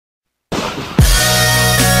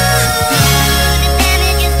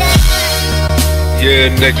Yeah,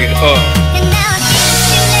 nigga,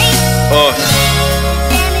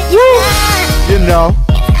 You know,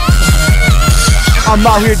 I'm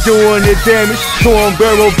out here doing the damage, showing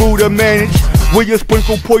barrel Buddha manage. Will you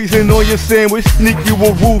sprinkle poison on your sandwich? Sneak you a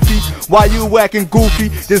roofie while you whacking goofy.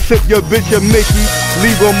 Then sip your bitch a Mickey.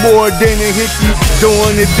 Leave her more than a hickey.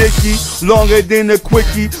 Doing the dicky, longer than a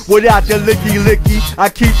quickie. Without the licky. I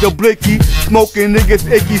keep the blicky. Smoking niggas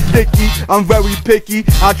icky sticky. I'm very picky,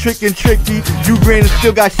 I trick and tricky. You ran and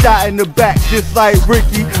still got shot in the back, just like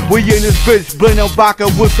Ricky. We in this bitch, blending vodka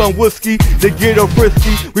with some whiskey. To get her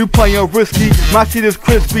frisky, we playing risky. My shit is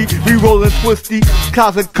crispy, we rollin' twisty.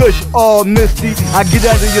 Cause a kush all misty. I get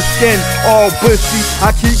under your skin, all blissy.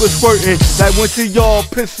 I keep it squirtin', like when she all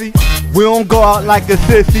pissy. We don't go out like a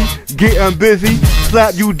sissy, getting busy,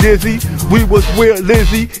 slap you dizzy. We was with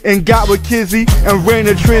Lizzie, and got with Kizzy, and ran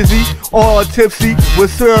a trizzy. All tipsy,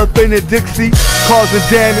 with syrup in a Dixie. Causing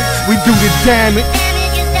damage, we do the damage.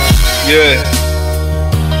 yeah.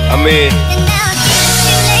 I mean,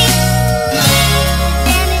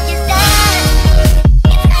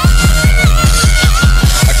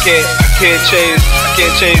 I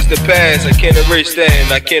can't change the past. I can't erase that,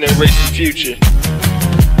 and I can't erase the future.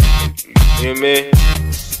 You know what I mean?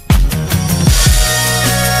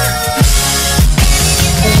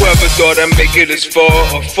 Whoever thought I'd make it this far,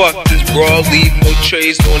 or fuck this broad, leave no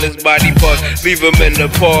trace on his body part. Leave him in the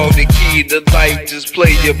park, the key to life, just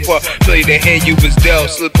play your part. Play the hand you was dealt,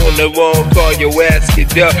 slip on the wrong card, your ass get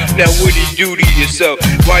dealt. Now what do you do to yourself?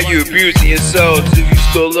 Why you abusing yourself? If you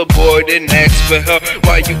still a boy, then ask for help.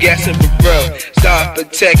 Why you gassing for breath? Stop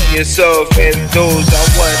protecting yourself and those I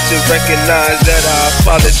want to recognize that I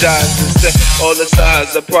apologize and say all the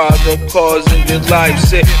signs of problem causing your life.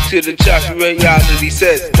 Sit to the chocolate reality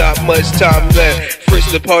says not much time left.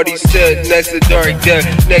 First the party said, next the dark death.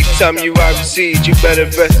 Next time you ride the seat, you better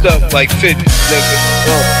vest up like 50, nigga.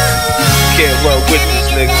 Can't run with this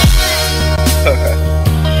nigga.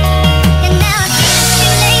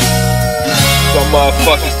 Some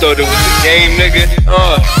motherfuckers thought it was a game, nigga.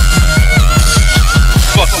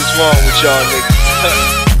 Fuck is wrong with y'all niggas?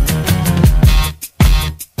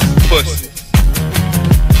 Pussy.